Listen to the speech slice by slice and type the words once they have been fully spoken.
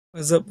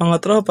What's up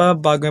mga tropa?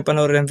 Bago yung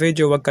panoorin ng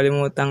video, huwag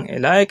kalimutang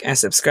i-like and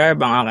subscribe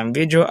ang aking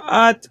video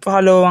at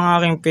follow ang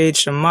aking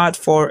page na Math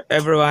for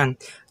Everyone.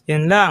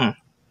 Yun lang.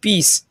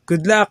 Peace.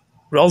 Good luck.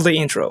 Roll the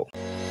intro.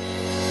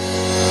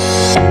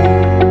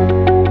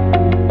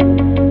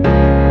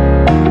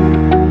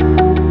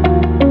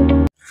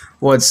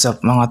 What's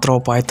up mga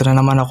tropa? Ito na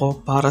naman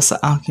ako para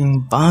sa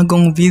aking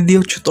bagong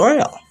video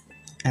tutorial.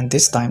 And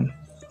this time,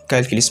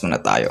 calculus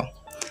muna tayo.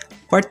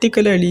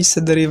 Particularly sa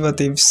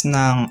derivatives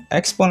ng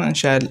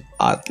exponential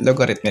at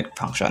logarithmic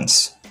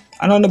functions.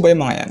 Ano ba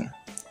yung mga yan?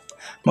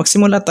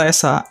 Magsimula tayo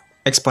sa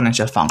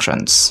exponential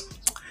functions.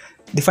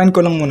 Define ko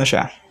lang muna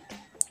siya.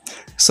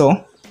 So,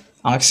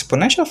 ang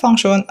exponential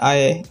function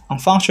ay ang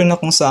function na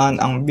kung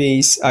saan ang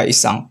base ay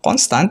isang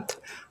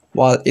constant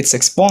while its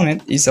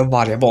exponent is a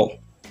variable.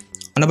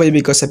 Ano ba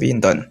ibig ko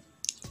sabihin doon?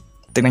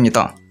 Tingnan nyo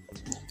to.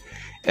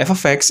 F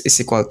of x is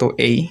equal to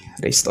a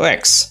raised to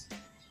x.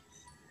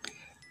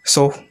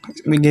 So,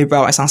 bigay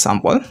pa ako isang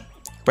sample.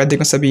 Pwede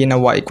kong sabihin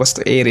na y equals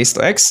to a raised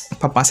to x.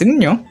 Papansin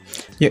niyo,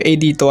 yung a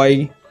dito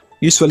ay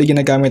usually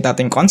ginagamit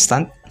natin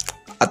constant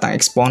at ang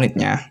exponent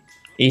niya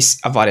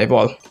is a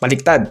variable.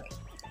 Baliktad.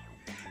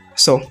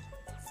 So,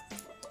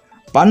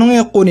 paano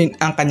nga kunin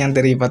ang kanyang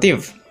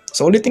derivative?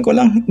 So, ulitin ko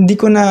lang, hindi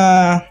ko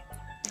na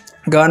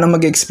gaano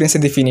mag-explain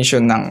sa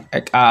definition ng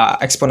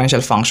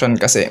exponential function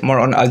kasi more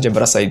on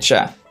algebra side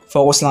siya.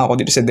 Focus lang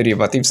ako dito sa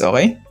derivatives,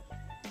 okay?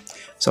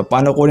 So,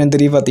 paano kunin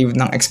derivative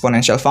ng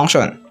exponential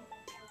function?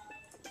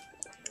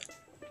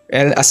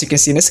 Well, as you can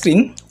see na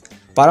screen,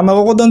 para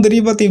makukuha ang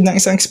derivative ng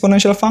isang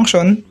exponential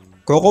function,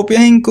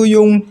 kukopyahin ko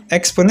yung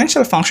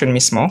exponential function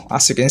mismo,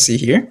 as you can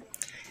see here,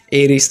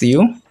 a raised to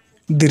u,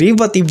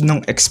 derivative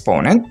ng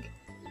exponent,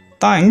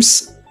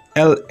 times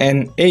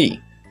ln a.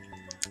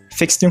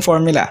 Fixed yung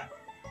formula.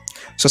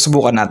 So,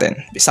 subukan natin.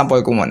 Sample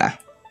ko muna.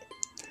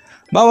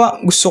 Bawa,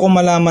 gusto ko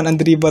malaman ang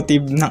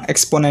derivative ng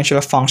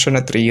exponential function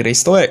na 3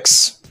 raised to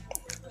x.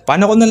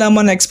 Paano ko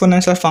nalaman na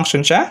exponential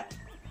function siya?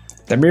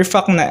 The mere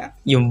fact na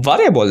yung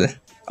variable,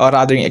 or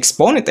rather yung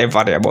exponent ay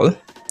variable,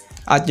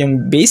 at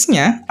yung base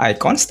niya ay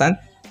constant,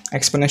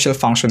 exponential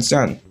functions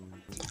yun.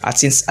 At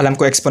since alam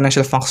ko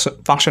exponential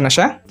function na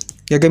siya,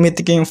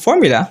 gagamitin ko yung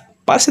formula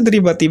para sa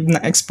derivative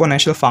ng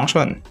exponential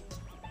function.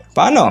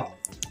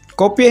 Paano?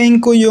 Kopyahin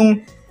ko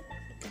yung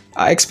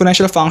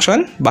exponential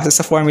function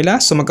base sa formula,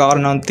 so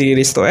magkakaroon ng 3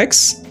 raised to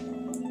x.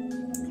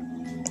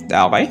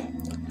 Okay?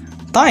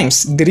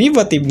 Times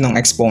derivative ng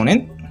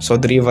exponent, so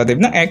derivative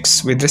ng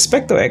x with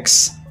respect to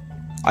x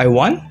ay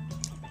 1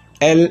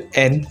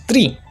 ln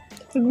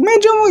 3.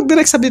 Medyo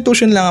mag-direct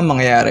substitution lang ang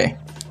mangyayari.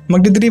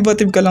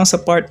 Magde-derivative ka lang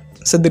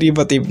sa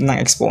derivative ng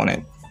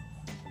exponent.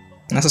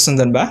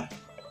 Nasusundan ba?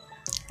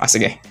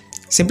 Sige.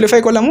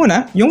 Simplify ko lang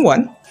muna yung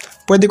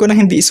 1. Pwede ko na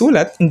hindi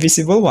isulat,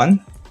 invisible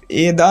 1.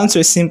 The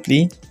answer is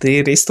simply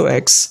 3 raised to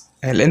x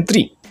ln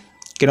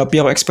 3.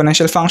 Kinopya ko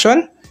exponential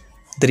function,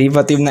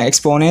 derivative ng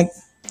exponent,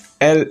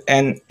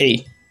 ln a.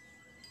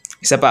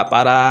 Isa pa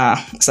para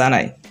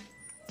sanay.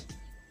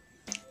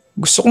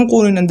 Gusto kong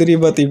kunin ang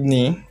derivative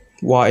ni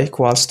y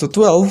equals to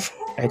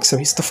 12 x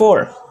raised to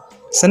 4.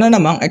 Sana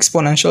namang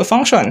exponential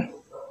function.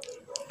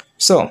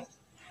 So,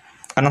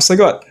 anong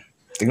sagot?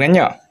 Tignan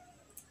nyo.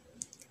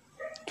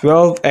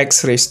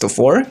 12x raised to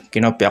 4,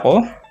 kinopya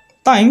ko,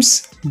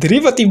 times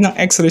derivative ng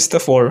x raised to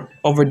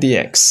 4 over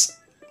dx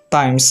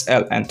times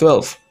ln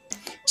 12.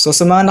 So,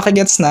 sa mga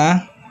nakagets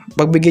na,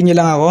 pagbigyan nyo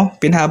lang ako,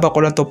 pinahaba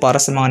ko lang to para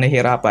sa mga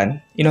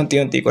nahihirapan.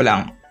 Inunti-unti ko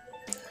lang.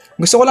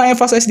 Gusto ko lang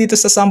emphasize dito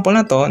sa sample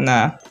na to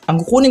na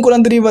ang kukunin ko lang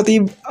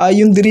derivative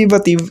ay yung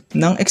derivative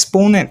ng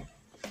exponent.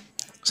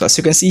 So as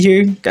you can see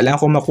here,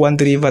 kailangan ko makuha ang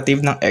derivative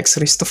ng x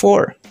raised to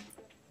 4.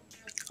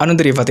 Anong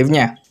derivative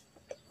niya?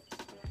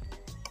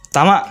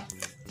 Tama,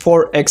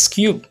 4x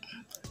cubed.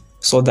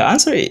 So the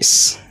answer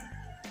is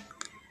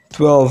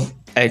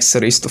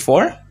 12x raised to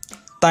 4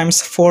 times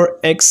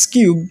 4x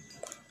cubed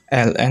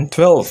ln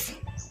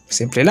 12.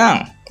 Simple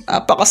lang.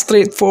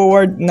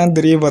 Napaka-straightforward ng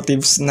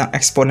derivatives ng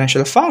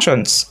exponential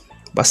functions.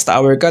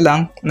 Basta aware ka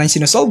lang na yung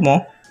sinusolve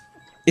mo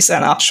is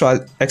an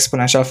actual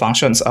exponential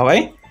functions,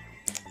 okay?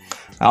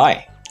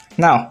 Okay.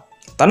 Now,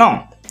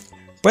 tanong.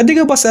 Pwede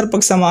ka ba sir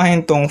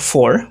pagsamahin tong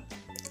 4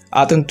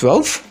 at tong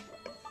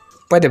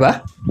 12? Pwede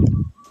ba?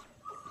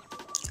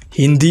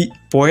 Hindi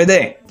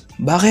pwede.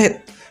 Bakit?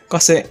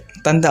 Kasi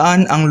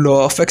tandaan ang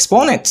law of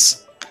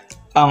exponents.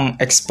 Ang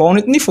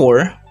exponent ni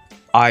 4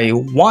 ay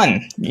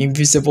 1,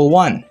 invisible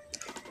 1.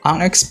 Ang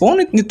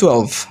exponent ni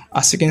 12,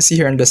 as you can see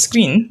here on the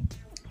screen,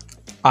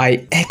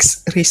 ay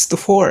x raised to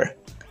 4.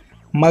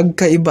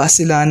 Magkaiba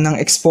sila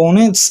ng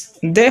exponents.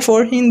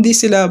 Therefore, hindi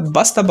sila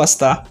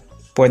basta-basta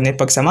pwede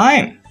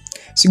pagsamahin.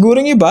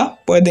 Siguro yung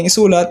iba, pwedeng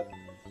isulat.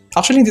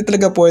 Actually, hindi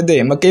talaga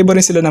pwede. Magkaiba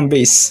rin sila ng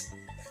base.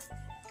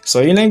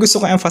 So, yun lang yung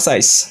gusto ko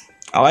emphasize.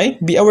 Okay?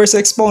 Be aware sa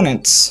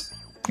exponents.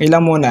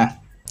 Ilang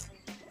muna.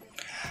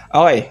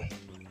 Okay.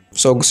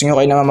 So, gusto nyo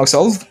kayo naman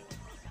mag-solve?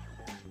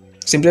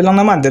 Simple lang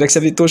naman, direct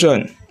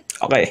substitution.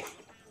 Okay.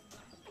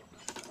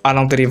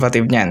 Anong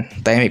derivative niyan?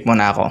 Tahimik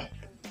muna ako.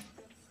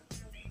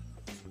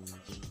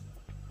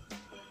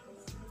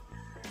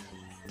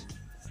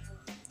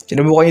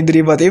 Sinubukan yung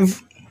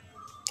derivative?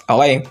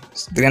 Okay,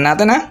 so, tingnan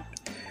natin ha.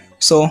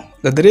 So,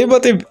 the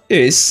derivative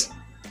is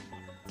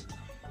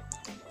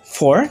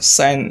 4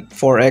 sine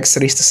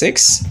 4x raised to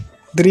 6.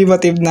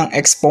 Derivative ng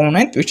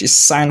exponent, which is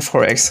sine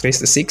 4x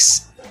raised to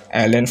 6,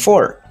 ln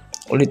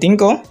 4. Ulitin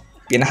ko,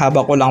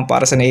 pinahaba ko lang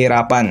para sa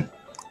nahihirapan.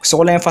 Gusto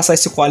ko lang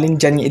emphasize yung kwalin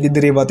dyan yung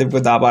i-derivative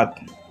ko dapat.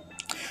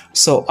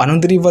 So,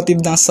 anong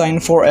derivative ng sine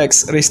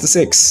 4x raised to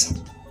 6?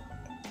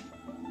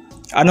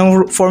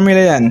 Anong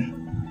formula yan?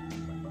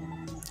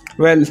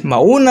 Well,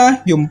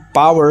 mauna yung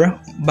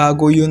power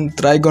bago yung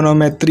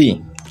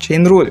trigonometry,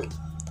 chain rule.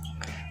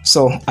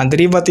 So, ang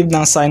derivative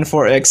ng sine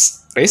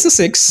 4x raised to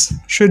 6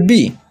 should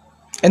be,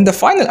 and the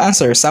final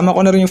answer, sama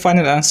ko na rin yung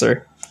final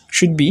answer,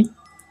 should be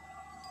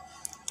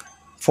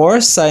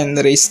 4 sine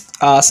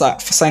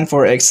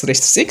 4x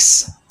raised to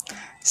 6,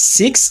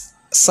 6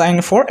 sine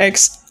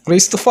 4x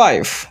raised to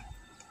 5,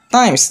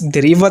 times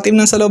derivative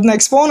ng sa loob na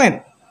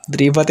exponent,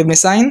 derivative ni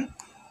sine,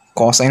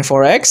 cosine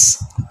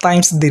 4x,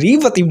 times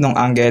derivative ng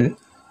angle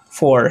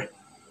for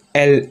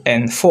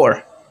ln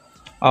 4.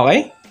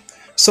 Okay?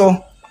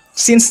 So,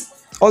 since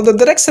although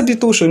direct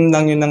substitution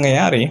lang yung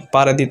nangyayari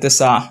para dito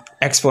sa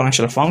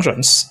exponential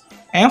functions,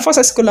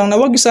 emphasize ko lang na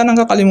huwag sanang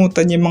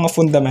kakalimutan yung mga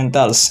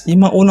fundamentals,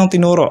 yung mga unang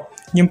tinuro,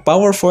 yung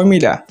power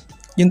formula,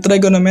 yung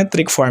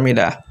trigonometric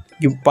formula,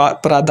 yung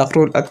product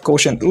rule at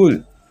quotient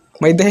rule.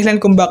 May dahilan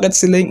kung bakit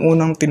sila yung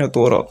unang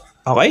tinuturo.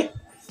 Okay?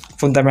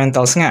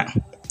 Fundamentals nga.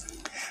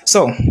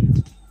 So,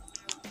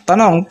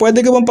 tanong,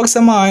 pwede ka bang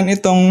pagsamahin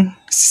itong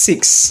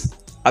 6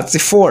 at si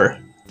 4?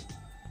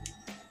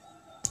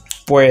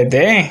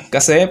 Pwede,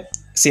 kasi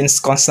since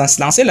constants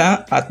lang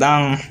sila at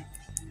ang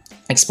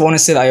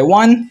exponent sila ay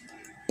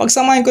 1,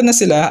 pagsamahin ko na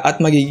sila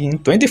at magiging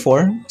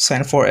 24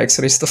 sine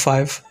 4x raised to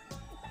 5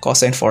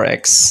 cosine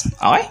 4x.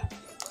 Okay?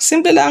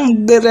 Simple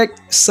lang,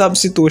 direct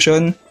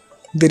substitution,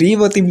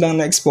 derivative lang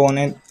na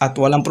exponent at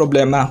walang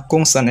problema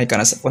kung sanay ka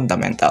na sa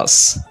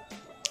fundamentals.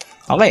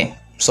 Okay,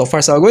 so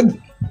far so good.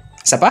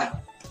 Isa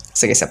pa?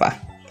 Sige, isa pa.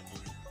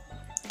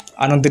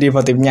 Anong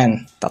derivative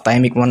niyan?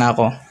 Tatahimik muna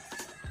ako.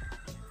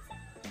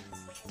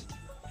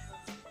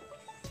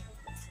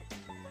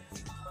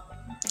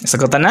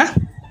 Sagutan na?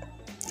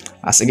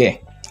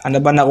 Sige. Ano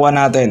ba nakuha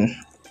natin?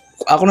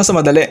 Ako na sa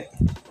madali.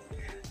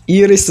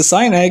 E raised to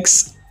sine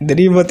x,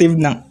 derivative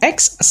ng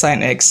x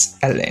sine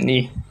x ln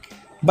e.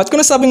 Ba't ko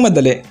nasabing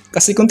madali?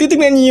 Kasi kung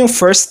titignan niyo yung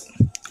first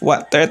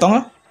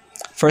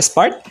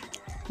part,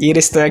 e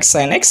raised to x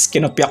sine x,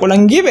 kinopya ko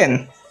lang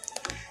given.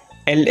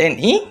 ln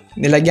e,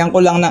 nilagyan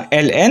ko lang ng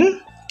ln,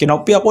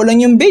 kinopya ko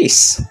lang yung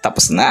base.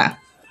 Tapos na.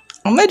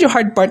 Ang medyo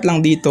hard part lang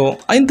dito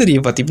ay yung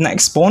derivative na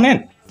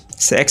exponent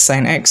sa x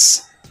sine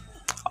x.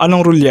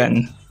 Anong rule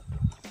yan?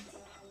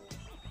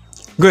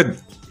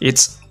 Good.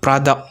 It's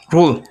product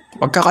rule.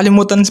 Huwag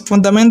kakalimutan sa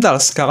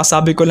fundamentals.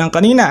 Kakasabi ko lang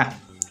kanina.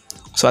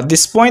 So at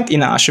this point,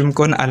 ina-assume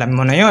ko na alam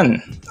mo na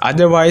yon.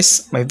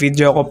 Otherwise, may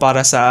video ako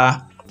para sa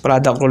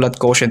product rule at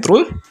quotient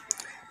rule.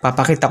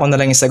 Papakita ko na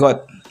lang yung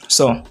sagot.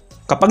 So,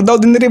 kapag daw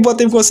din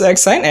derivative ko sa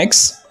x sin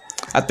x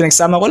at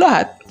pinagsama ko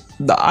lahat,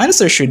 the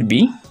answer should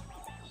be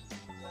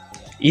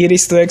e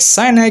raised to x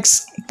sin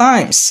x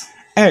times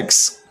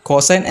x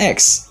cosine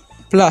x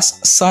plus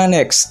sin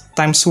x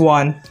times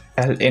 1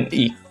 ln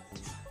e.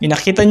 Yung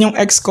nakita nyong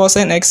x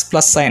cosine x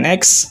plus sin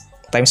x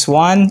times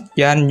 1,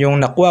 yan yung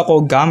nakuha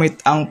ko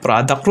gamit ang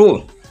product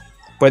rule.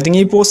 Pwedeng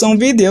i-post ang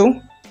video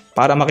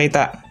para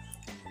makita.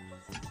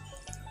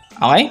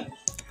 Okay?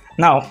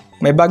 Now,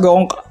 may bago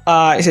akong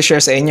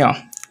isi-share sa inyo.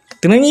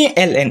 Tingnan niyo yung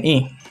ln e.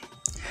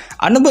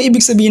 Ano ba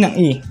ibig sabihin ng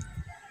e?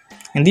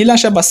 Hindi lang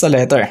siya basta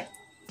letter.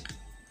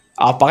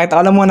 Pakita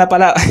ko lang muna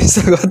pala.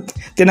 Sagot.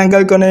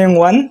 Tinanggal ko na yung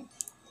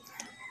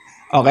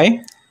 1.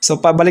 Okay?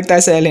 So, pabalik tayo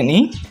sa ln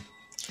e.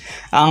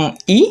 Ang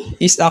e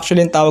is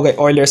actually yung tawag ay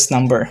Euler's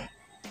number.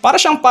 Para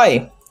siyang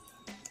pi.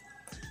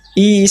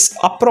 E is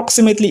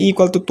approximately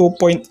equal to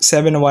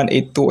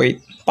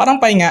 2.71828. Parang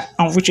pi nga,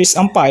 which is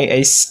ang pi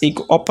is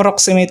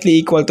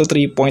approximately equal to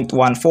 3.14.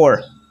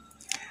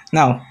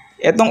 Now,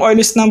 itong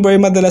Euler's number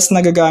ay madalas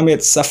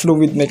nagagamit sa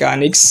fluid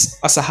mechanics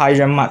o sa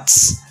higher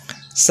maths.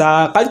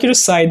 Sa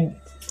calculus side,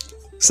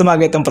 sa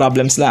mga ganitong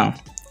problems lang.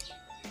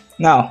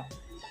 Now,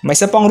 may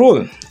isa pang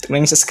rule.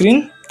 Tingnan niyo sa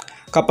screen.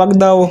 Kapag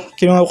daw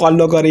kinuha ko ang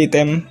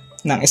logarithm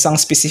ng isang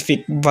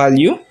specific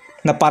value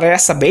na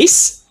parehas sa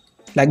base,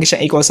 lagi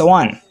siyang equal sa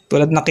 1.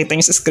 Tulad nakita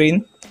niyo sa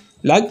screen,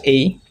 log a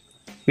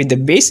with the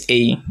base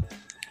a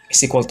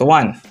is equal to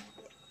 1.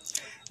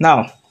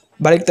 Now,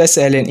 balik tayo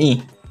sa ln e.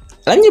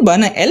 Alam niyo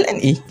ba na ln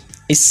e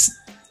is,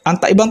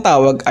 ang ibang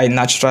tawag ay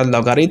natural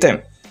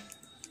logarithm.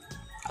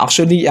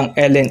 Actually, ang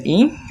ln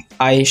e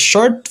ay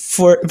short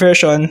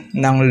version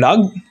ng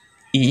log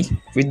e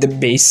with the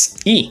base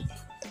e.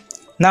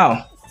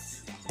 Now,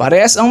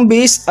 parehas ang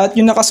base at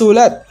yung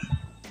nakasulat.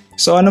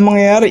 So, ano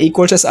mangyayari?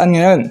 Equal siya saan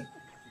ngayon?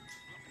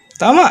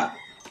 Tama.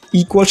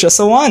 Equal siya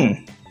sa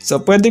 1. So,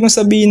 pwede kong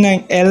sabihin na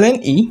yung ln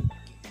e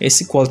is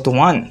equal to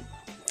 1.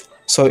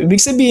 So,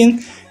 ibig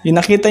sabihin, yung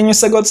nakita nyo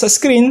sagot sa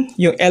screen,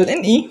 yung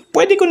ln e,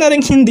 pwede ko na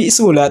rin hindi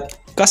isulat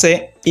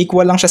kasi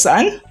equal lang siya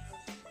saan?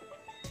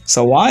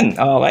 So 1,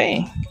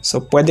 okay.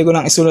 So pwede ko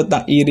lang isulat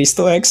ng e raised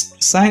to x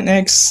sin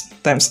x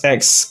times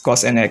x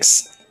cos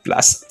nx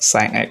plus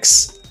sin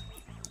x.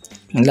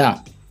 Yun lang.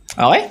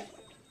 Okay?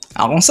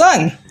 Kung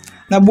saan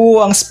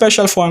nabuo ang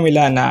special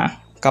formula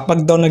na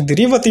kapag daw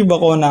nag-derivative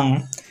ako ng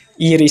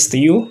e raised to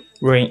u,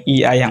 wherein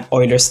e ay ang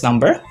Euler's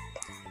number,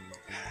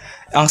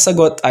 ang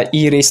sagot ay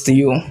e raised to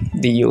u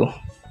du.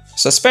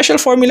 So special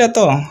formula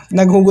to.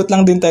 Naghugot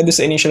lang din tayo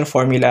sa initial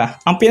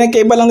formula. Ang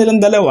pinagkaiba lang nilang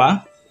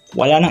dalawa,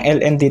 wala nang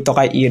ln dito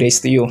kay e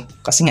raised to u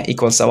kasi nga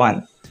equal sa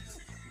 1.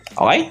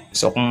 Okay?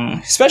 So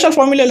kung special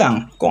formula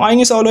lang, kung ayaw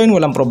nyo sa soloin,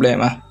 walang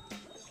problema.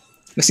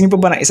 Gusto nyo pa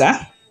ba ng isa?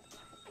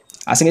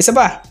 Sige, isa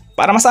pa.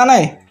 Para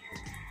masanay.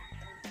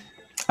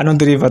 Anong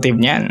derivative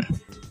niyan?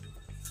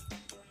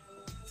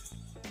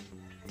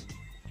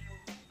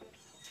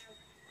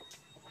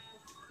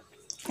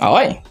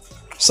 Okay.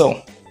 So,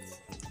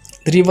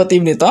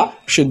 derivative nito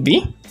should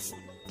be,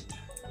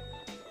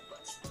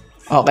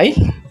 okay,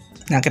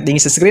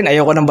 nakatingin sa screen,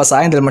 ayoko nang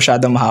basahin dahil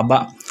masyadong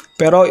mahaba.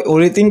 Pero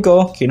ulitin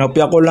ko,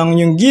 kinopya ko lang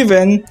yung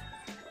given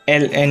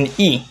ln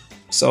e.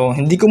 So,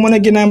 hindi ko muna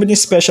ginamit yung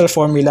special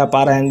formula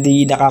para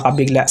hindi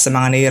nakakabigla sa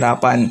mga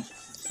nahihirapan.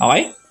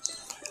 Okay?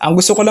 Ang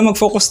gusto ko lang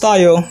mag-focus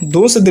tayo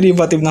doon sa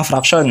derivative ng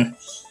fraction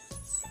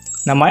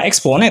na may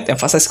exponent.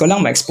 Emphasize ko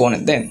lang, may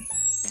exponent din.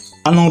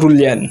 Anong rule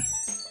yan?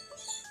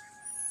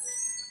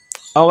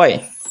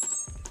 Okay.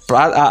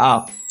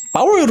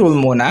 Power rule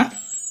muna,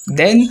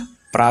 then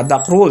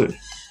product rule.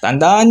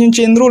 Tandaan yung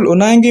chain rule,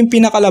 unahin ko yung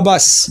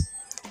pinakalabas.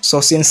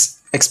 So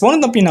since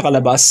exponent ang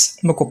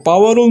pinakalabas,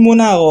 magpo-power rule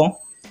muna ako,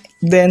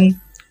 then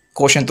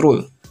quotient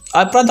rule.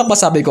 Product ba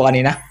sabi ko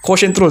kanina?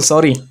 Quotient rule,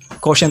 sorry.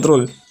 Quotient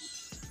rule.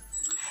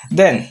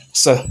 Then,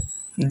 so,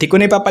 hindi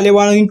ko na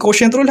ipapaliwanag yung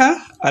quotient rule ha.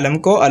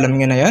 Alam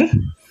nyo na yan.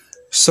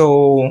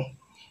 So,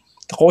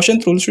 the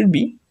quotient rule should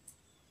be,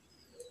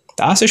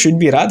 the answer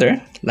should be rather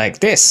like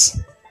this.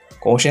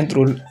 Quotient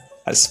rule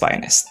as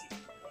finest.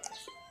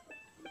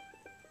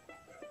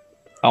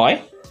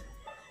 Okay?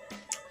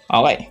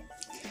 Okay.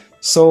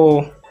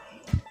 So,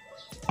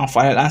 ang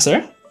final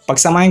answer,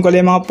 pagsamahin ko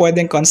lang yung mga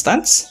pwedeng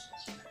constants,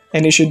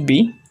 and it should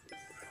be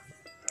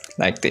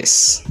like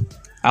this.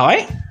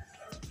 Okay?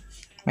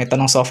 May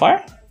tanong so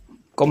far?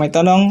 Kung may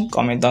tanong,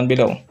 comment down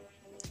below.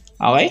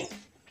 Okay?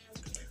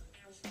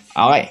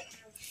 Okay.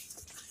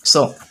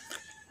 So,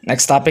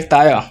 next topic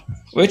tayo,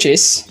 which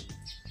is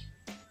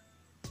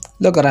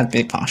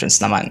logarithmic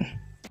functions naman.